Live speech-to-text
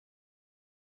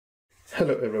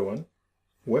Hello everyone,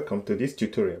 welcome to this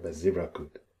tutorial by Zebra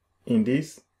Code. In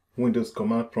this Windows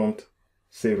Command Prompt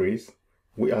series,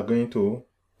 we are going to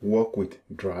work with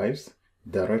drives,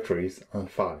 directories, and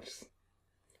files.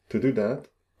 To do that,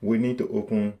 we need to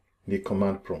open the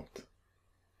command prompt.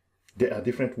 There are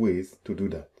different ways to do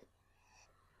that.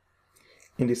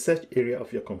 In the search area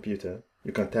of your computer,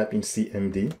 you can type in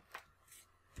CMD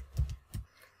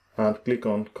and click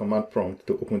on command prompt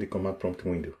to open the command prompt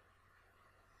window.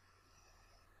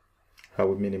 I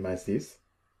will minimize this.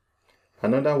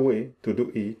 Another way to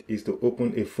do it is to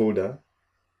open a folder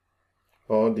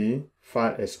or the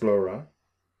file explorer,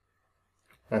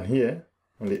 and here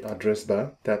on the address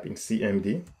bar type in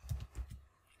CMD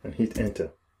and hit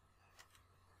enter.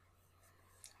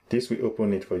 This will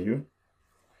open it for you.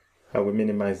 I will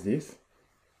minimize this.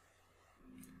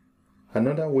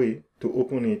 Another way to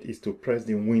open it is to press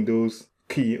the Windows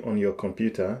key on your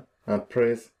computer and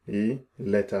press the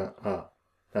letter R.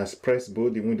 That's press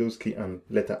both the Windows key and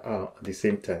letter R at the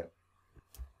same time.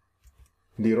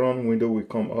 The run window will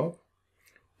come up.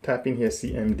 Type in here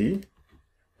CMD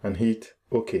and hit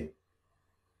OK.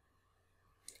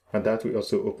 And that will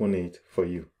also open it for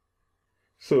you.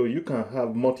 So you can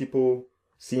have multiple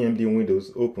CMD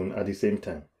windows open at the same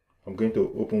time. I'm going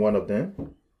to open one of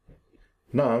them.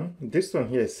 Now, this one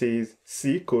here says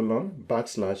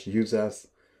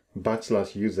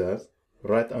C:\users/users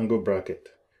right angle bracket.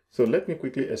 So let me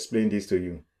quickly explain this to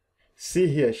you. C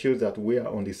here shows that we are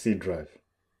on the C drive.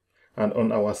 And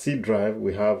on our C drive,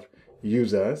 we have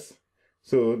users.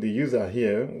 So the user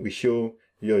here will show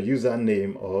your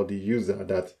username or the user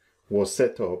that was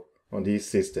set up on this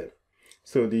system.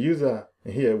 So the user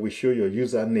here will show your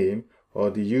username or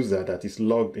the user that is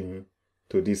logged in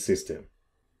to this system.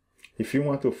 If you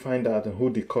want to find out who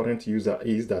the current user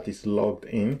is that is logged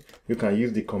in, you can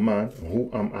use the command who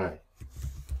am I.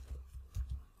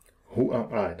 Who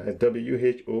am I? That's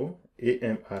WHOAMI,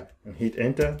 and hit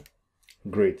enter.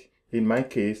 Great. In my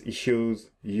case, it shows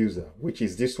user, which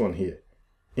is this one here.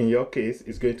 In your case,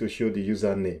 it's going to show the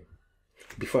username.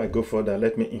 Before I go further,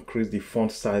 let me increase the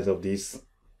font size of this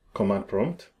command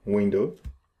prompt window.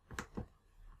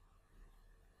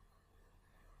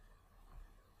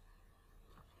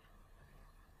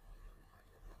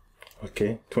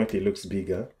 Okay, 20 looks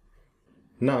bigger.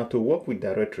 Now, to work with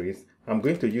directories, I'm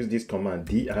going to use this command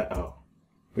dir,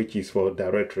 which is for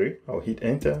directory. I'll hit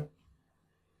enter.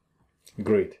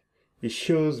 Great. It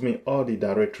shows me all the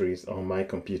directories on my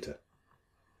computer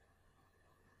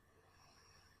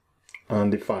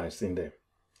and the files in them.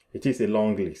 It is a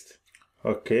long list.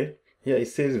 Okay, here it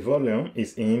says volume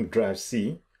is in drive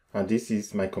C, and this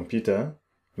is my computer,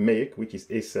 make, which is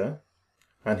Acer,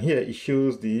 and here it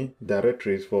shows the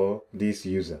directories for this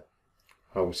user.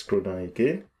 I will scroll down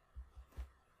again.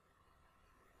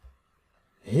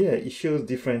 Here it shows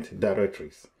different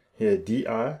directories. Here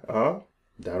dir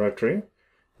directory.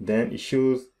 Then it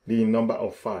shows the number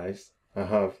of files I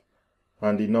have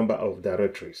and the number of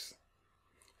directories.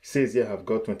 It says here I've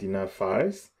got 29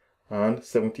 files and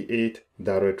 78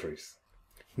 directories.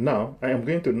 Now I am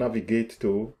going to navigate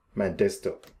to my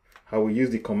desktop. I will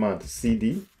use the command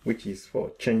cd, which is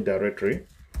for change directory,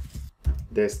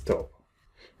 desktop.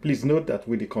 Please note that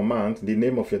with the command, the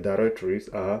name of your directories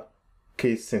are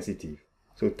case sensitive.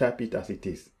 So type it as it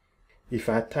is. If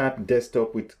I type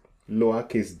desktop with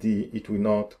lowercase d, it will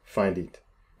not find it.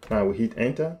 Now we hit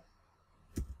enter.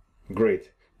 Great.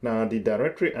 Now the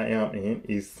directory I am in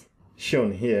is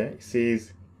shown here. It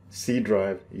says C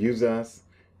drive, users,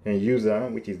 and user,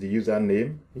 which is the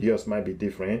username. Yours might be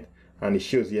different. And it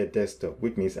shows here desktop,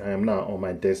 which means I am now on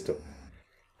my desktop.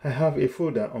 I have a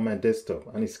folder on my desktop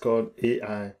and it's called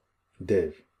AI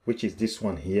Dev, which is this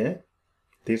one here,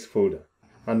 this folder.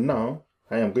 And now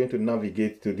I am going to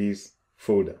navigate to this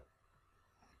folder.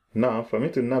 Now for me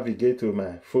to navigate to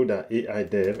my folder AI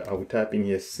Dev, I will type in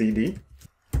here cd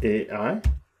AI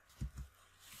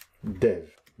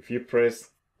Dev. If you press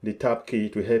the tab key,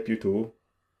 it will help you to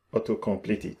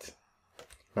auto-complete it.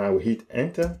 Now I will hit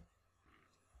enter.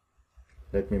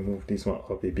 Let me move this one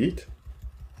up a bit.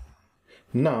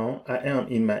 Now I am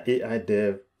in my AI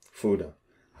Dev folder.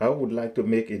 I would like to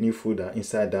make a new folder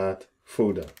inside that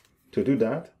folder. To do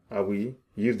that, I will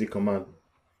use the command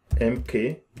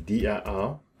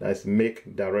mkdir, that's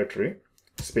make directory,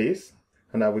 space,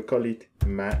 and I will call it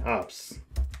my apps.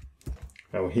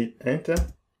 I will hit enter.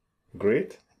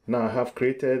 Great. Now I have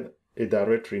created a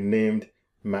directory named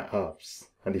my apps.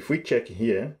 And if we check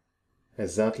here,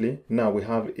 exactly, now we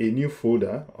have a new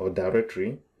folder or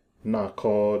directory now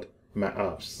called my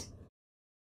apps.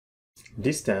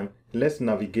 This time, let's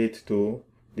navigate to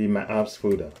the my apps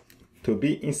folder. To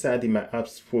be inside the My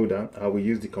Apps folder, I will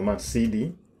use the command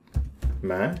cd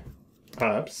My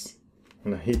Apps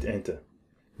and I hit enter.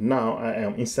 Now I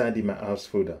am inside the My Apps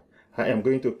folder. I am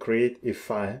going to create a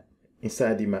file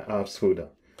inside the My Apps folder.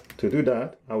 To do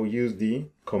that, I will use the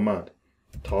command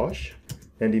touch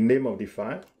and the name of the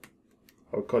file.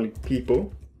 I will call it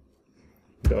people.txt,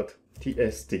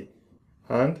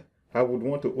 and I would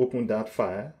want to open that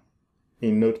file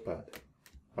in Notepad.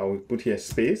 I will put here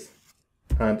space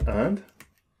and I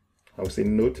will say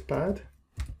Notepad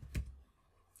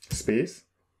space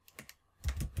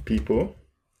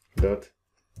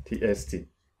people.txt.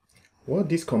 What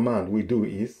this command will do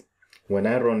is, when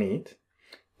I run it,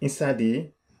 inside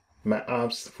the My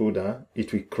Apps folder,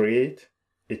 it will create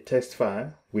a text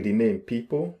file with the name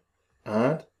people,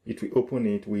 and it will open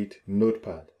it with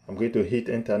Notepad. I'm going to hit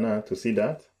enter now to see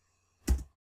that.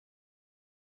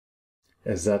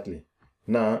 Exactly.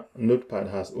 Now Notepad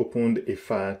has opened a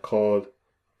file called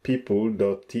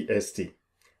people.txt,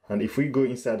 and if we go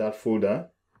inside that folder,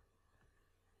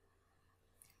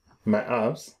 My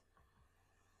Apps,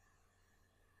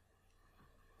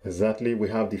 exactly, we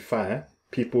have the file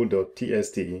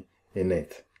people.txt in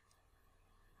it.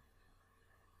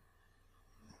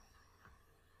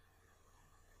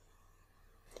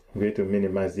 I'm going to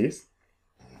minimize this.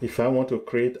 If I want to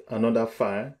create another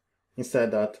file inside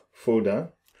that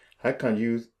folder, I can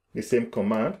use the same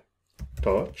command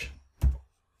touch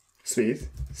space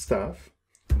staff.txt.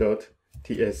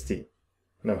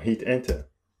 Now hit enter.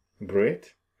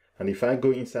 Great. And if I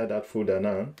go inside that folder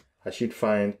now, I should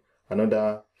find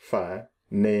another file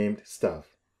named staff.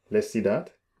 Let's see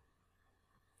that.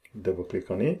 Double click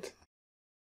on it.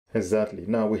 Exactly.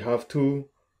 Now we have two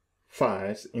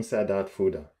files inside that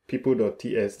folder,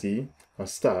 people.txt and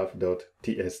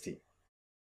staff.txt.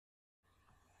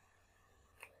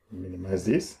 Minimize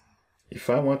this. If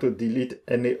I want to delete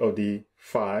any of the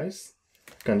files,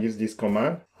 I can use this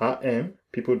command rm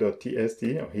people.txt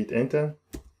and hit enter.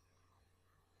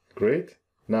 Great.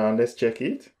 Now let's check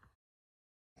it.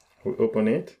 We open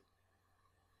it.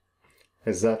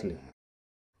 Exactly.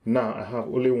 Now I have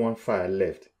only one file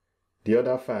left. The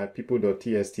other file,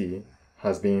 people.txt,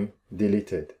 has been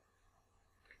deleted.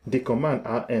 The command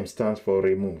rm stands for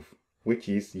remove, which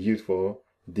is used for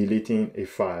deleting a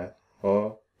file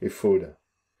or a folder.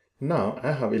 Now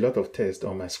I have a lot of text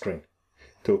on my screen.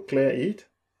 To clear it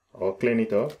or clean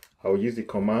it up, I will use the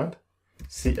command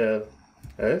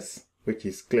cls, which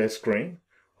is clear screen,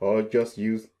 or just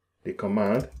use the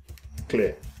command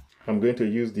clear. I'm going to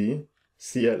use the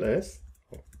cls.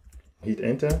 Hit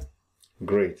enter.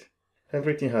 Great.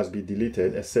 Everything has been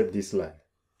deleted except this line.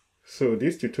 So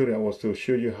this tutorial was to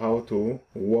show you how to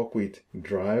work with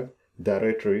drive,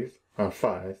 directories, and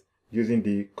files using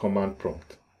the command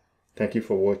prompt. Thank you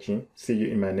for watching. See you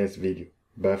in my next video.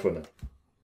 Bye for now.